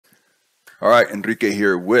All right, Enrique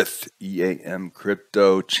here with EAM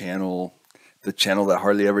Crypto channel, the channel that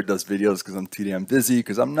hardly ever does videos because I'm too damn busy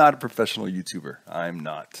because I'm not a professional YouTuber. I'm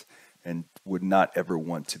not and would not ever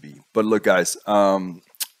want to be. But look, guys,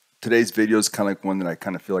 today's video is kind of like one that I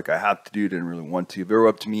kind of feel like I have to do, didn't really want to. If it were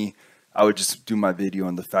up to me, I would just do my video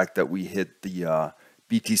on the fact that we hit the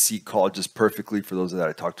BTC call just perfectly for those that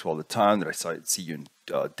I talk to all the time, that I see you in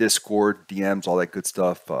Discord, DMs, all that good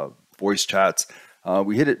stuff, voice chats.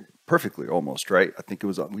 We hit it perfectly almost, right? I think it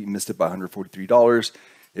was, we missed it by $143.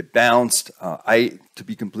 It bounced. To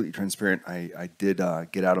be completely transparent, I did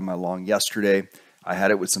get out of my long yesterday. I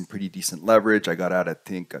had it with some pretty decent leverage. I got out, I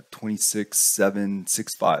think,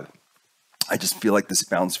 26,765. I just feel like this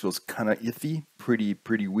bounce feels kind of iffy,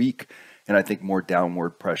 pretty weak. And I think more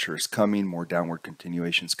downward pressure is coming, more downward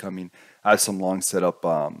continuations coming. I have some long set up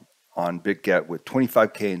on Bitget with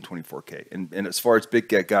 25K and 24K. And as far as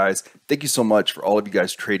Bitget, guys, thank you so much for all of you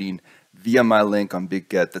guys trading via my link on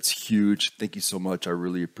Bitget. That's huge. Thank you so much. I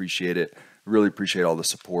really appreciate it. Really appreciate all the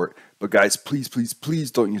support. But guys, please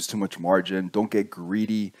don't use too much margin. Don't get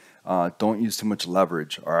greedy. Don't use too much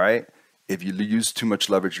leverage, all right? If you use too much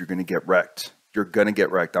leverage, you're going to get wrecked. You're going to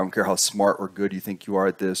get wrecked. I don't care how smart or good you think you are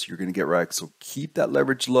at this. You're going to get wrecked. So keep that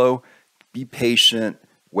leverage low. Be patient.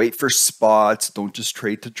 Wait for spots. Don't just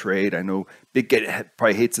trade to trade. I know Bitget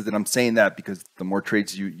probably hates it that I'm saying that, because the more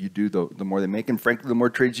trades you do, the more they make. And frankly, the more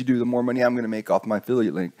trades you do, the more money I'm going to make off my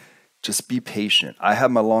affiliate link. Just be patient. I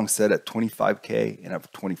have my long set at 25K and I have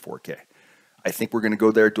 24K. I think we're going to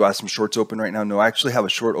go there. Do I have some shorts open right now? No, I actually have a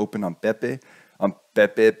short open on PEPE,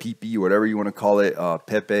 PEPE, whatever you want to call it,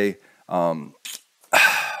 PEPE.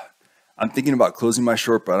 I'm thinking about closing my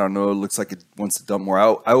short, but I don't know. It looks like it wants to dump more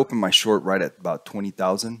out. I opened my short right at about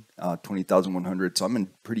 20,000, 20,100. So I'm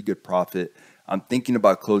in pretty good profit. I'm thinking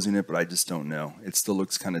about closing it, but I just don't know. It still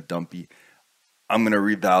looks kind of dumpy. I'm going to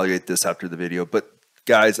reevaluate this after the video. But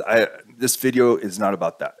guys, this video is not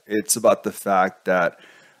about that. It's about the fact that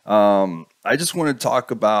I just want to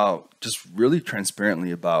talk about, just really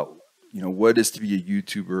transparently about, what it is to be a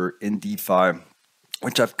YouTuber in DeFi,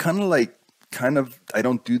 which I've I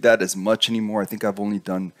don't do that as much anymore. I think I've only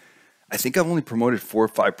promoted 4 or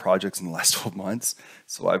 5 projects in the last 12 months.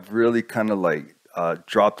 So I've really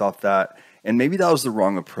dropped off that. And maybe that was the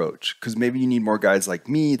wrong approach, because maybe you need more guys like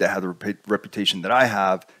me that have the reputation that I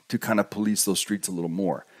have to kind of police those streets a little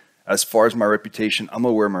more. As far as my reputation, I'm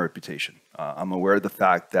aware of my reputation. I'm aware of the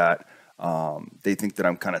fact that they think that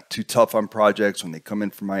I'm kind of too tough on projects when they come in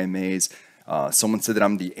for my MAs. Someone said that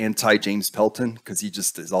I'm the anti-James Pelton because he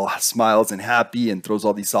just is all smiles and happy and throws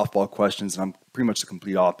all these softball questions, and I'm pretty much the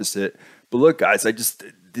complete opposite. But look, guys,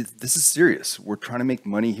 this is serious. We're trying to make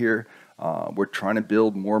money here. We're trying to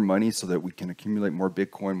build more money so that we can accumulate more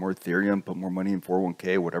Bitcoin, more Ethereum, put more money in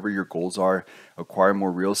 401k, whatever your goals are, acquire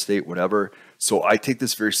more real estate, whatever. So I take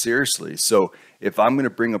this very seriously. So if I'm going to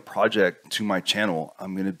bring a project to my channel,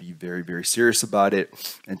 I'm going to be very serious about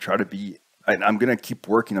it and try to be, and I'm going to keep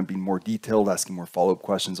working on being more detailed, asking more follow-up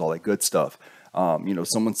questions, all that good stuff.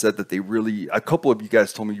 Someone said that a couple of you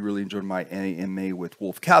guys told me you really enjoyed my AMA with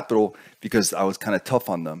Wolf Capital because I was kind of tough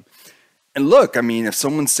on them. And look, I mean, if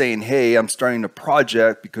someone's saying, hey, I'm starting a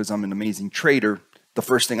project because I'm an amazing trader, the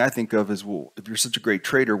first thing I think of is, well, if you're such a great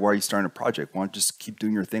trader, why are you starting a project? Why don't you just keep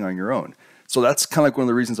doing your thing on your own? So that's kind of like one of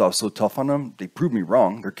the reasons I was so tough on them. They proved me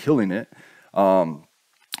wrong. They're killing it. And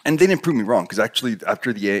they didn't prove me wrong, because actually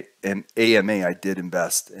after the AMA, I did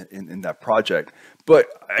invest in that project. But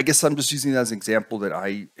I guess I'm just using that as an example that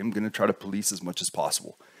I am going to try to police as much as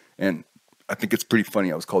possible. And I think it's pretty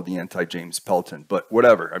funny I was called the anti-James Pelton, but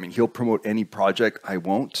whatever. I mean, he'll promote any project. I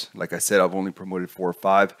won't. Like I said, I've only promoted 4 or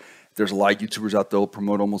 5. There's a lot of YouTubers out there who'll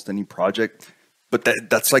promote almost any project, but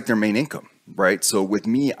that's like their main income, right? So with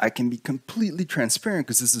me, I can be completely transparent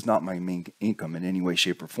because this is not my main income in any way,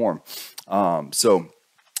 shape, or form. So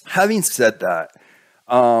having said that,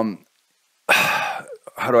 how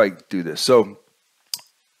do I do this? So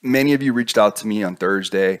many of you reached out to me on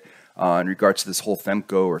Thursday in regards to this whole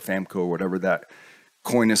FEMCO or FAMCO or whatever that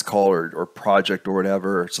coin is called, or project or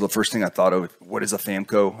whatever. So the first thing I thought of, what is a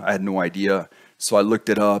FAMCO? I had no idea. So I looked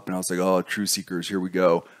it up and I was like, oh, True Seekers, here we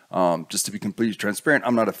go. Just to be completely transparent,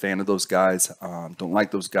 I'm not a fan of those guys. Don't like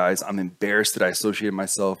those guys. I'm embarrassed that I associated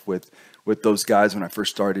myself with those guys when I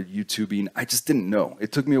first started YouTubing. I just didn't know.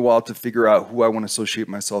 It took me a while to figure out who I want to associate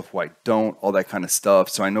myself, who I don't, all that kind of stuff.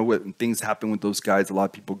 So I know when things happen with those guys, a lot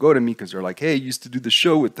of people go to me because they're like, hey, you used to do the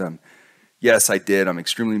show with them. Yes, I did. I'm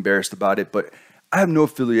extremely embarrassed about it, but I have no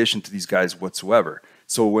affiliation to these guys whatsoever.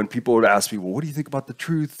 So when people would ask me, well, what do you think about the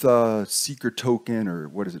Truth Seeker token, or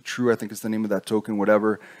what is it, True, I think is the name of that token,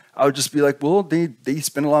 whatever, I would just be like, well, they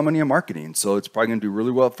spend a lot of money on marketing, so it's probably going to do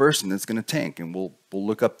really well at first, and it's going to tank, and we'll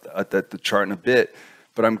look up at the chart in a bit.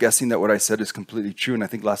 But I'm guessing that what I said is completely true, and I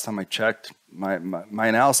think last time I checked, my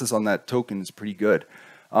analysis on that token is pretty good.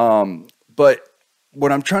 But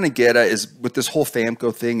what I'm trying to get at is with this whole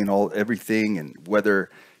FAMCO thing and everything, and whether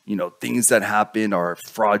things that happen are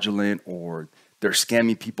fraudulent or they're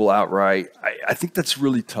scamming people outright. I think that's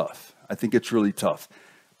really tough. I think it's really tough.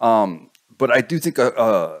 But I do think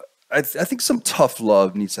I think some tough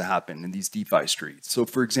love needs to happen in these DeFi streets. So,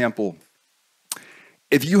 for example,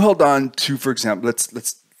 if you held on to, for example,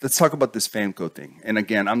 let's talk about this FAMCO thing. And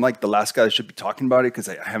again, I'm like the last guy that should be talking about it because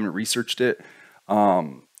I haven't researched it.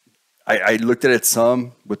 I looked at it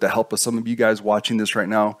some with the help of some of you guys watching this right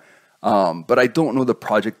now, but I don't know the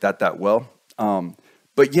project that well.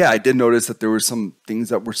 But yeah, I did notice that there were some things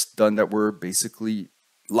that were done that were basically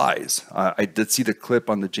lies. I did see the clip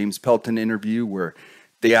on the James Pelton interview where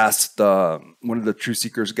they asked one of the True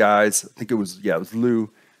Seekers guys, I think it was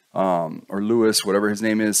Lou or Lewis, whatever his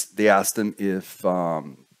name is. They asked him if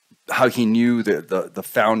how he knew the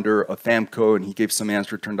founder of FAMCO, and he gave some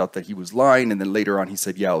answer. It turned out that he was lying, and then later on he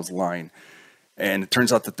said, yeah, I was lying. And it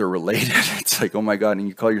turns out that they're related. It's like, oh my God, and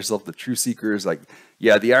you call yourself the True Seekers. Like,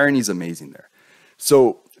 yeah, the irony is amazing there.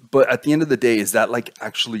 So, but at the end of the day, is that like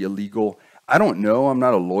actually illegal? I don't know. I'm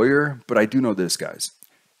not a lawyer, but I do know this, guys.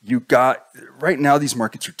 Right now, these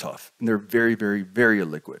markets are tough, and they're very, very, very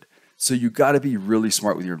illiquid. So you got to be really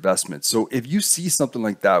smart with your investments. So if you see something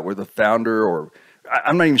like that where the founder, or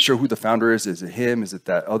I'm not even sure who the founder is it him? Is it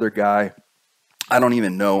that other guy? I don't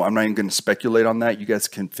even know. I'm not even going to speculate on that. You guys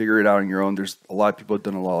can figure it out on your own. There's a lot of people have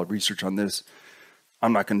done a lot of research on this.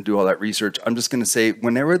 I'm not going to do all that research. I'm just going to say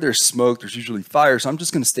whenever there's smoke, there's usually fire. So I'm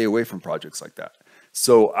just going to stay away from projects like that.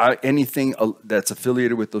 So anything that's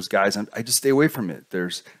affiliated with those guys, I just stay away from it.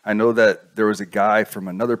 I know that there was a guy from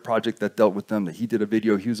another project that dealt with them, that he did a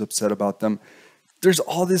video. He was upset about them. There's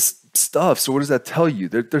all this stuff. So what does that tell you?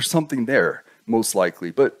 There's something there, most likely.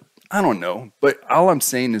 But I don't know. But all I'm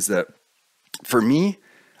saying is that for me,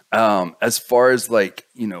 as far as like,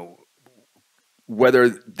 whether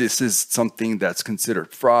this is something that's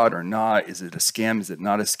considered fraud or not, is it a scam? Is it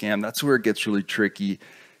not a scam? That's where it gets really tricky.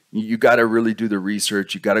 You got to really do the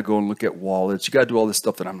research. You got to go and look at wallets. You got to do all this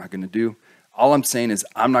stuff that I'm not going to do. All I'm saying is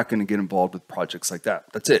I'm not going to get involved with projects like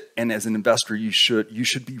that. That's it. And as an investor, you should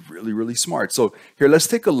be really, really smart. So here, let's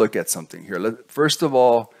take a look at something here. First of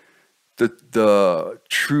all, the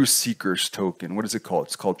True Seekers token. What is it called?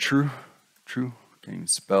 It's called True. Can't even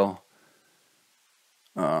spell.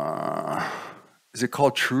 Is it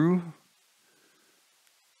called True?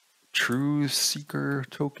 True Seeker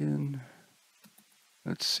token?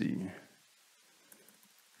 Let's see.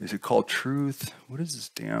 Is it called Truth? What is this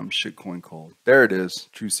damn shitcoin called? There it is.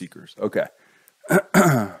 True Seekers. Okay.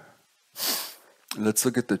 Let's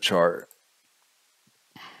look at the chart.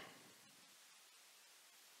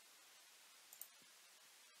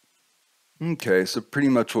 Okay, so pretty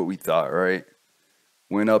much what we thought, right?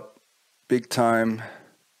 Went up big time.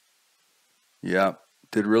 Yeah,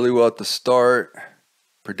 did really well at the start.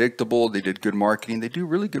 Predictable. They did good marketing. They do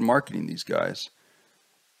really good marketing, these guys.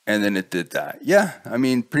 And then it did that. Yeah, I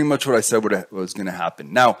mean, pretty much what I said was going to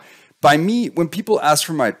happen. Now, by me, when people ask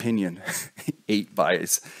for my opinion, 8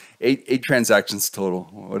 buys, eight transactions total.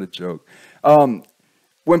 What a joke.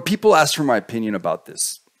 When people ask for my opinion about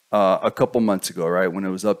this, a couple months ago, right, when it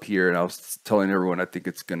was up here, and I was telling everyone I think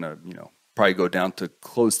it's going to, probably go down to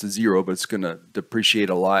close to zero, but it's going to depreciate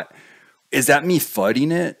a lot. Is that me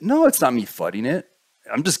fudding it? No, it's not me fudding it.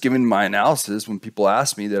 I'm just giving my analysis when people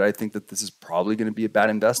ask me that I think that this is probably going to be a bad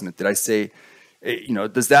investment. Did I say,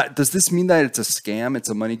 does this mean that it's a scam? It's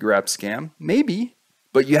a money grab scam? Maybe,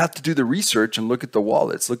 but you have to do the research and look at the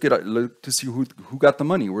wallets. Look to see who got the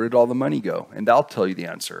money. Where did all the money go? And that'll tell you the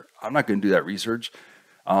answer. I'm not going to do that research.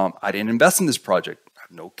 I didn't invest in this project. I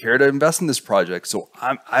have no care to invest in this project. So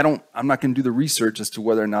I'm not going to do the research as to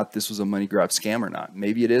whether or not this was a money grab scam or not.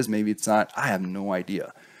 Maybe it is, maybe it's not. I have no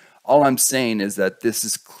idea. All I'm saying is that this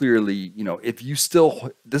is clearly, if you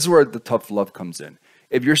still, this is where the tough love comes in.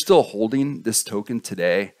 If you're still holding this token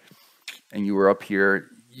today and you were up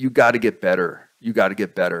here, you got to get better. You got to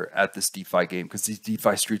get better at this DeFi game, because these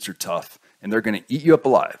DeFi streets are tough and they're going to eat you up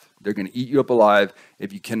alive. They're going to eat you up alive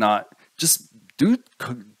if you cannot just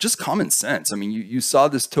common sense. I mean, you saw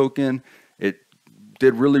this token, it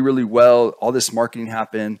did really, really well. All this marketing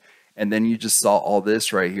happened. And then you just saw all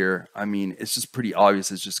this right here. I mean, it's just pretty obvious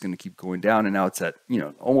it's just going to keep going down. And now it's at,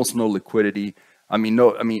 almost no liquidity. I mean,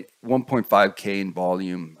 1.5K in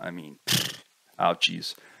volume. I mean,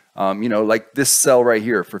 Ouchies. You know, like this sell right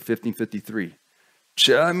here for 1553.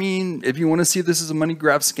 I mean, if you want to see if this is a money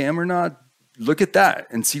grab scam or not, look at that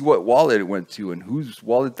and see what wallet it went to and whose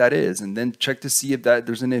wallet that is, and then check to see if that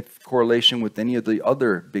there's any correlation with any of the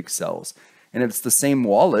other big sells. And if it's the same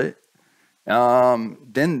wallet,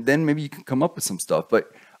 then maybe you can come up with some stuff.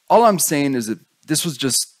 But all I'm saying is that this was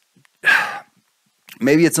just,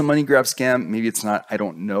 maybe it's a money grab scam, maybe it's not, I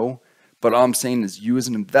don't know. But all I'm saying is, you as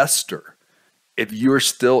an investor, if you're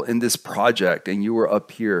still in this project and you were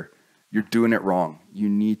up here, you're doing it wrong. You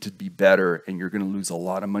need to be better, and you're going to lose a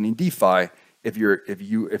lot of money in DeFi if you're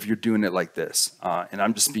doing it like this. And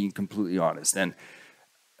I'm just being completely honest. And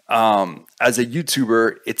as a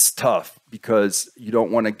YouTuber, it's tough because you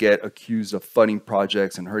don't want to get accused of funding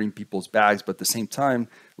projects and hurting people's bags. But at the same time,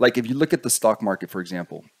 like if you look at the stock market, for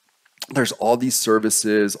example, there's all these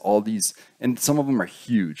services, all these, and some of them are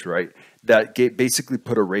huge, right? That basically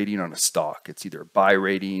put a rating on a stock. It's either a buy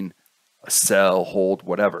rating, a sell, hold,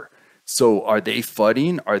 whatever. So are they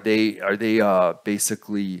fudding? Are they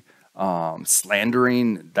basically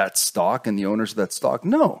slandering that stock and the owners of that stock?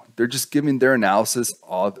 No, they're just giving their analysis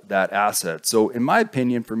of that asset. So in my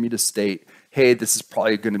opinion, for me to state, hey, this is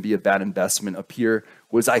probably going to be a bad investment up here,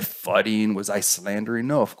 was I fudding? Was I slandering?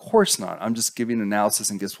 No, of course not. I'm just giving analysis,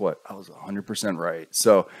 and guess what? I was 100% right.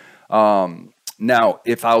 So now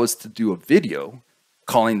if I was to do a video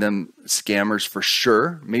calling them scammers for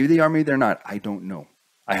sure, maybe they are, maybe they're not. I don't know.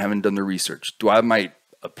 I haven't done the research. Do I have my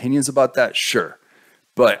opinions about that? Sure.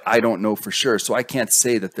 But I don't know for sure. So I can't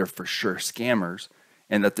say that they're for sure scammers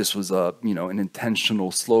and that this was a, you know, an intentional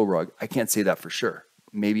slow rug. I can't say that for sure.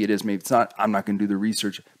 Maybe it is, maybe it's not. I'm not going to do the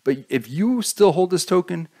research. But if you still hold this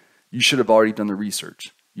token, you should have already done the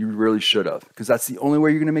research. You really should have, because that's the only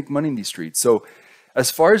way you're going to make money in these streets. So as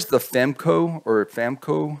far as the FAMCO,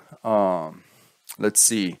 let's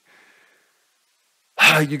see.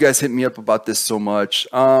 You guys hit me up about this so much.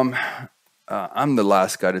 I'm the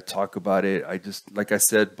last guy to talk about it. I just, like I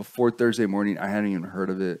said, before Thursday morning, I hadn't even heard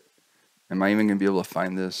of it. Am I even going to be able to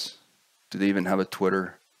find this? Do they even have a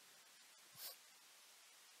Twitter?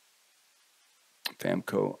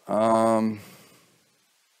 FAMCO. I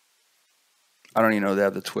don't even know they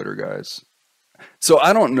have the Twitter, guys. So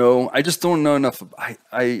I don't know. I just don't know enough.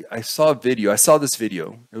 I saw a video. I saw this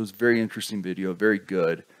video. It was a very interesting video, very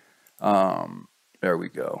good. There we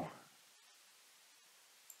go.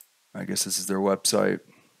 I guess this is their website.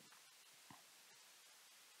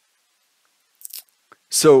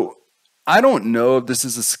 So I don't know if this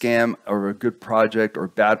is a scam or a good project or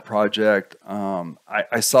bad project.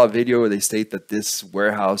 I saw a video where they state that this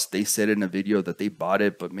warehouse, they said in a video that they bought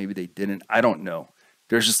it, but maybe they didn't. I don't know.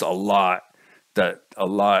 There's just a lot to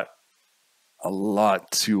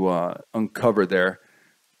uncover there.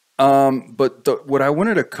 But what I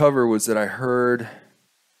wanted to cover was that I heard,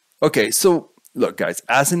 okay, so look guys,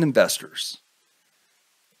 as an investors,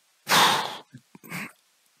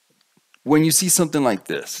 when you see something like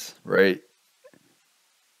this, right?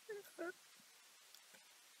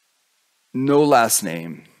 No last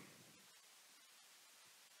name,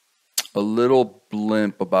 a little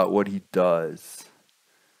blimp about what he does.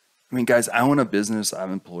 I mean, guys, I own a business. I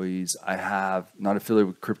have employees. I have not affiliated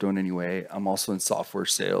with crypto in any way. I'm also in software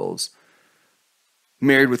sales.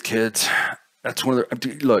 Married with kids. That's one of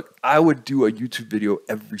the, look, I would do a YouTube video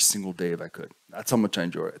every single day if I could. That's how much I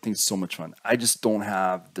enjoy it. I think it's so much fun. I just don't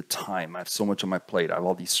have the time. I have so much on my plate. I have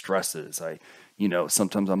all these stresses.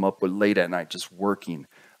 Sometimes I'm up late at night just working.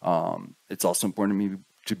 It's also important to me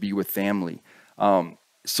to be with family.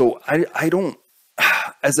 So I don't,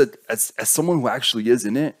 as someone who actually is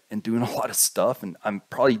in it and doing a lot of stuff, and I'm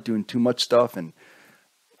probably doing too much stuff, and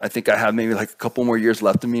I think I have maybe like a couple more years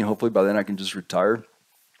left of me. Hopefully by then I can just retire.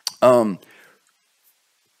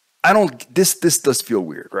 This does feel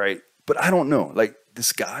weird, right? But I don't know. Like,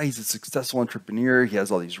 this guy, he's a successful entrepreneur. He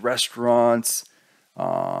has all these restaurants.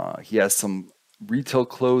 He has some retail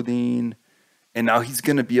clothing, and now he's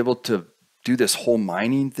going to be able to do this whole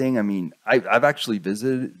mining thing. I mean, I've actually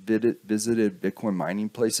visited Bitcoin mining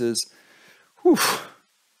places. Whew.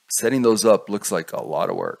 Setting those up looks like a lot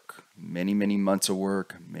of work. Many months of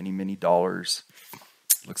work, many dollars.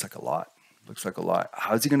 Looks like a lot. Looks like a lot.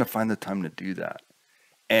 How's he going to find the time to do that?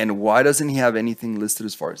 And why doesn't he have anything listed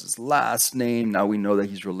as far as his last name? Now we know that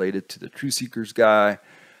he's related to the True Seekers guy.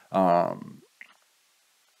 I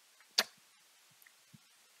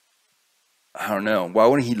don't know. Why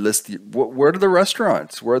wouldn't he list where are the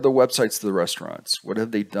restaurants? Where are the websites to the restaurants? What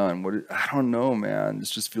have they done? I don't know, man.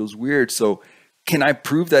 This just feels weird. So can I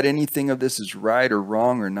prove that anything of this is right or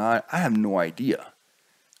wrong or not? I have no idea.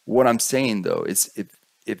 What I'm saying though is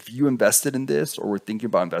if if you invested in this or were thinking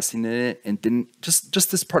about investing in it and didn't just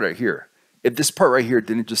this part right here, if this part right here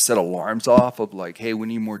didn't just set alarms off of like, hey, we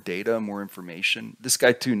need more data, more information. This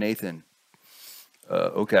guy too, Nathan.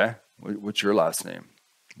 Okay, what's your last name?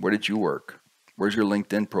 Where did you work? Where's your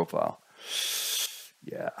LinkedIn profile?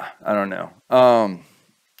 Yeah, I don't know.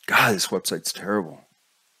 God, this website's terrible.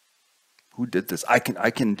 Who did this? I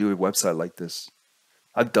can do a website like this.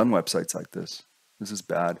 I've done websites like this. This is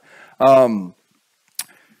bad. I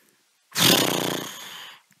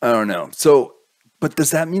don't know. So, but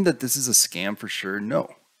does that mean that this is a scam for sure? No.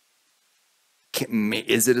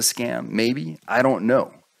 Is it a scam? Maybe. I don't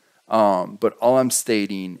know. But all I'm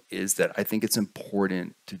stating is that I think it's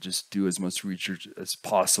important to just do as much research as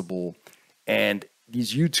possible. And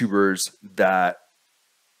these YouTubers that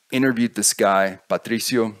interviewed this guy,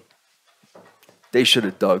 Patricio, they should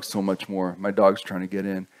have dug so much more. My dog's trying to get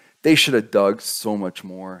in. They should have dug so much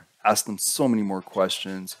more, asked them so many more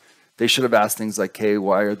questions. They should have asked things like, hey,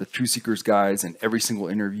 why are the True Seekers guys in every single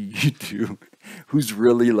interview you do? Who's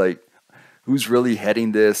really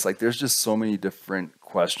heading this? Like, there's just so many different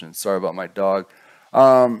questions. Sorry about my dog.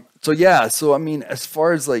 So yeah, so I mean, as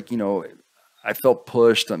far as like, you know, I felt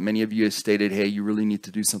pushed. Many of you have stated, hey, you really need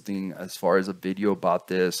to do something as far as a video about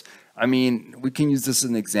this. I mean, we can use this as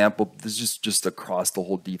an example. This is just across the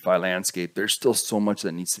whole DeFi landscape. There's still so much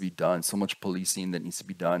that needs to be done, so much policing that needs to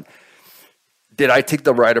be done. Did I take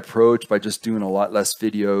the right approach by just doing a lot less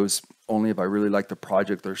videos, only if I really like the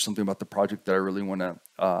project or something about the project that I really want to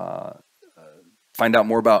find out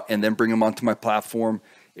more about, and then bring them onto my platform?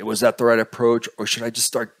 Was that the right approach? Or should I just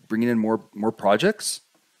start bringing in more projects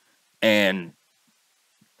and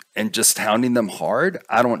just hounding them hard?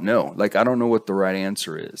 I don't know. Like, I don't know what the right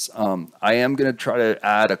answer is. I am going to try to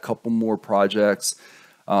add a couple more projects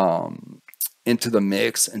into the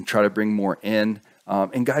mix and try to bring more in.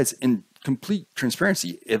 And guys, in complete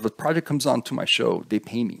transparency, if a project comes onto my show, they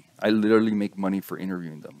pay me. I literally make money for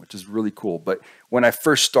interviewing them, which is really cool. But when I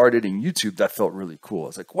first started in YouTube, that felt really cool. I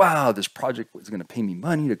was like, wow, this project is going to pay me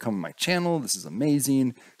money to come on my channel. This is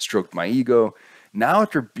amazing. Stroked my ego. Now,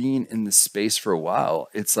 after being in this space for a while,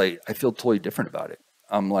 it's like, I feel totally different about it.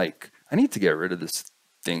 I'm like, I need to get rid of this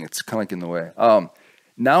thing. It's kind of like in the way.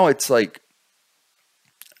 Now it's like,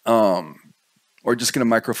 or just get a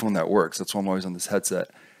microphone that works. That's why I'm always on this headset.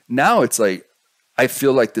 Now it's like, I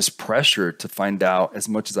feel like this pressure to find out as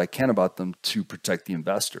much as I can about them to protect the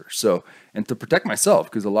investor. So, and to protect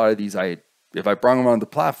myself, because a lot of these, if I brought them on the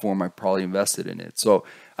platform, I probably invested in it. So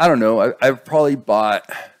I don't know. I've probably bought,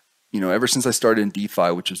 you know, ever since I started in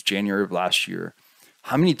DeFi, which was January of last year,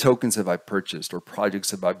 how many tokens have I purchased or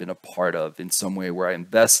projects have I been a part of in some way where I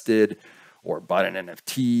invested or bought an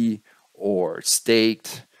NFT or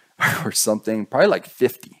staked or something? Probably like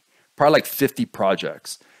 50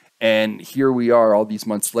 projects. And here we are all these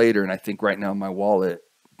months later. And I think right now in my wallet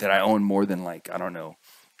that I own more than like, I don't know,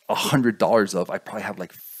 $100 of, I probably have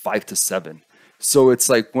like 5 to 7. So it's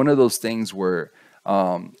like one of those things where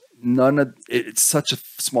it's such a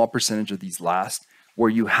small percentage of these last,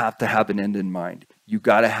 where you have to have an end in mind. You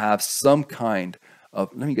got to have some kind of,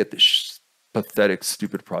 let me get this pathetic,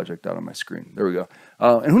 stupid project out on my screen. There we go.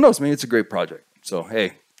 And who knows, maybe it's a great project. So,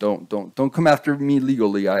 hey, don't come after me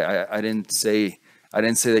legally. I didn't say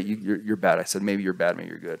that you're bad. I said maybe you're bad, maybe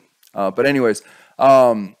you're good. But anyways,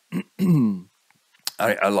 I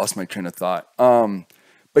lost my train of thought.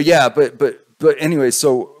 But yeah, but anyway,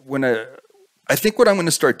 so when I think what I'm going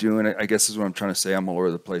to start doing, I guess is what I'm trying to say. I'm all over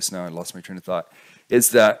the place now. I lost my train of thought.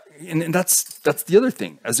 Is that, and that's the other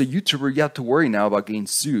thing. As a YouTuber, you have to worry now about getting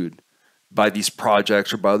sued by these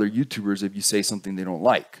projects or by other YouTubers if you say something they don't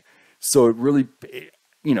like. So it really,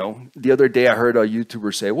 you know, the other day I heard a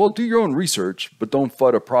YouTuber say, well, do your own research, but don't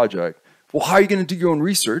FUD a project. Well, how are you going to do your own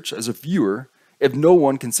research as a viewer if no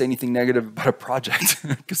one can say anything negative about a project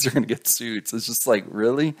because they're going to get sued? So it's just like,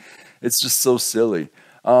 really? It's just so silly.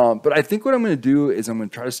 But I think what I'm going to do is I'm going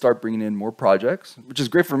to try to start bringing in more projects, which is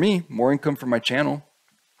great for me, more income for my channel.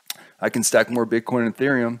 I can stack more Bitcoin and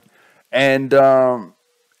Ethereum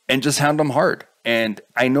and just hound them hard. And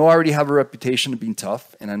I know I already have a reputation of being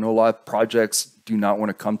tough, and I know a lot of projects do not want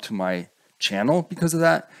to come to my channel because of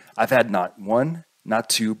that. I've had not one, not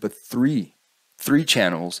two, but three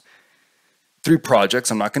channels, 3 projects.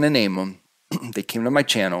 I'm not going to name them. They came to my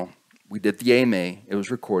channel. We did the AMA. It was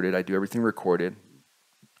recorded. I do everything recorded.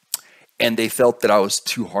 And they felt that I was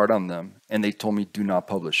too hard on them, and they told me do not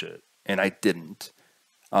publish it. And I didn't.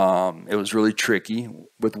 It was really tricky.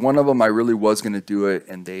 With one of them, I really was going to do it,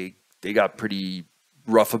 and they got pretty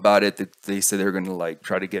rough about it. That they said they were going to like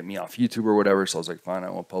try to get me off YouTube or whatever. So I was like, fine, I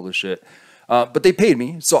won't publish it. But they paid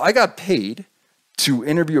me. So I got paid to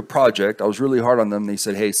interview a project, I was really hard on them. They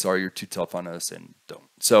said, hey, sorry, you're too tough on us and don't.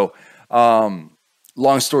 So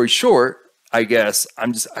long story short, I guess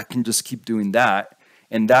I can just keep doing that.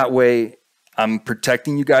 And that way I'm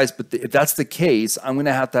protecting you guys. But if that's the case, I'm going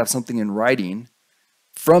to have something in writing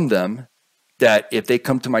from them that if they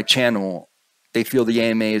come to my channel, they feel the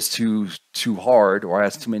AMA is too hard or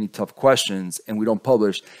ask too many tough questions and we don't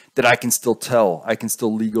publish, that I can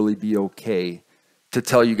still legally be okay to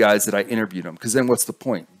tell you guys that I interviewed them. Because then what's the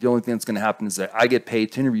point? The only thing that's going to happen is that I get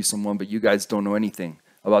paid to interview someone, but you guys don't know anything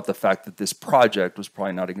about the fact that this project was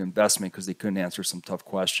probably not a good investment because they couldn't answer some tough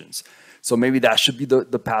questions. So maybe that should be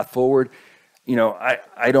the path forward. You know,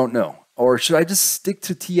 I don't know. Or should I just stick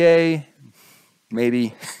to TA?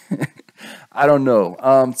 Maybe. I don't know.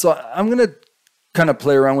 So I'm going to kind of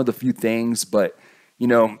play around with a few things, but, you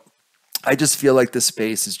know, I just feel like this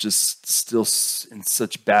space is just still in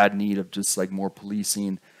such bad need of just like more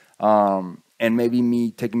policing. And maybe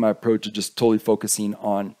me taking my approach of just totally focusing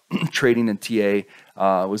on trading and TA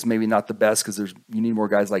was maybe not the best because you need more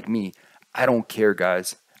guys like me. I don't care,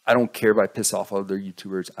 guys. I don't care if I piss off other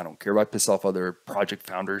YouTubers. I don't care if I piss off other project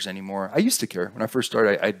founders anymore. I used to care. When I first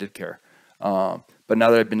started, I did care. But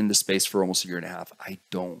now that I've been in this space for almost a year and a half, I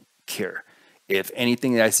don't care. If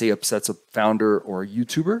anything that I say upsets a founder or a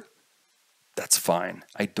YouTuber, that's fine.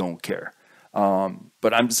 I don't care.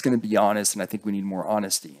 But I'm just going to be honest, and I think we need more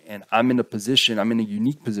honesty. And I'm in a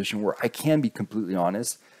unique position where I can be completely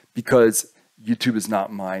honest because YouTube is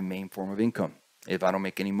not my main form of income. If I don't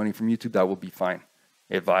make any money from YouTube, that will be fine.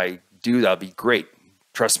 If I do, that'll be great.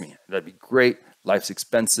 Trust me, that'd be great. Life's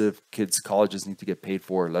expensive. Kids' colleges need to get paid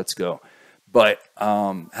for. Let's go. But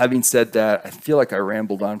having said that, I feel like I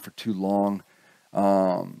rambled on for too long.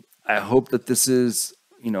 I hope that this is,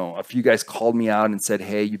 you know, a few guys called me out and said,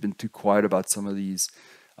 hey, you've been too quiet about some of these,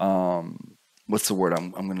 what's the word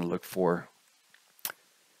I'm going to look for?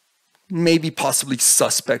 Maybe possibly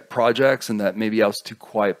suspect projects, and that maybe I was too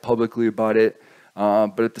quiet publicly about it.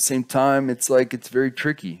 But at the same time, it's like, it's very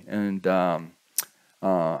tricky. And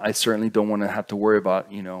I certainly don't want to have to worry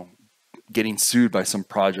about, you know, getting sued by some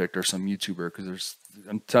project or some YouTuber, because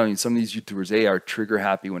I'm telling you, some of these YouTubers, they are trigger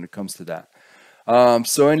happy when it comes to that.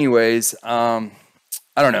 So anyways, I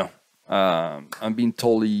don't know. I'm being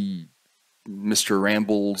totally Mr.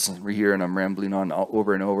 Rambles here, and I'm rambling on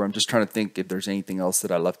over and over. I'm just trying to think if there's anything else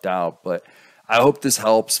that I left out, but I hope this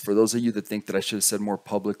helps. For those of you that think that I should have said more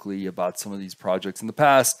publicly about some of these projects in the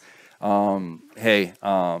past, hey,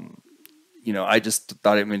 you know, I just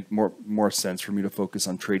thought it made more sense for me to focus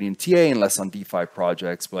on trading TA and less on DeFi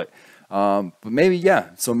projects. But maybe, yeah.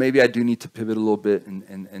 So maybe I do need to pivot a little bit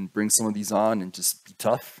and bring some of these on and just be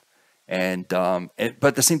tough. But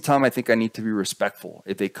at the same time, I think I need to be respectful.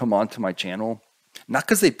 If they come onto my channel, not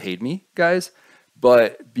because they paid me, guys,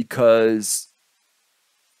 but because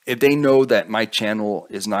if they know that my channel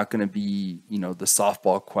is not going to be, you know, the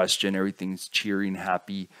softball question, everything's cheering,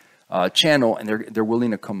 happy channel, and they're willing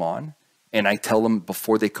to come on, and I tell them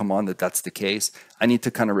before they come on that that's the case, I need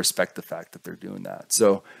to kind of respect the fact that they're doing that.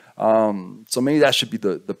 So, so maybe that should be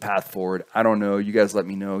the path forward. I don't know. You guys let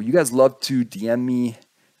me know. You guys love to DM me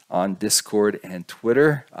on Discord and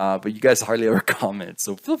Twitter, but you guys hardly ever comment.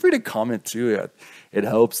 So feel free to comment too. It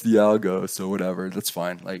helps the algo. So whatever, that's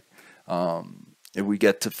fine. Like, if we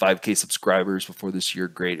get to 5K subscribers before this year,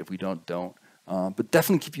 great. If we don't. But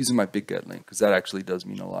definitely keep using my Bitget link, because that actually does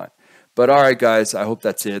mean a lot. But all right, guys, I hope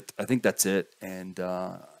that's it. I think that's it. And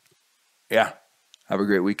yeah, have a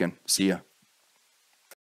great weekend. See ya.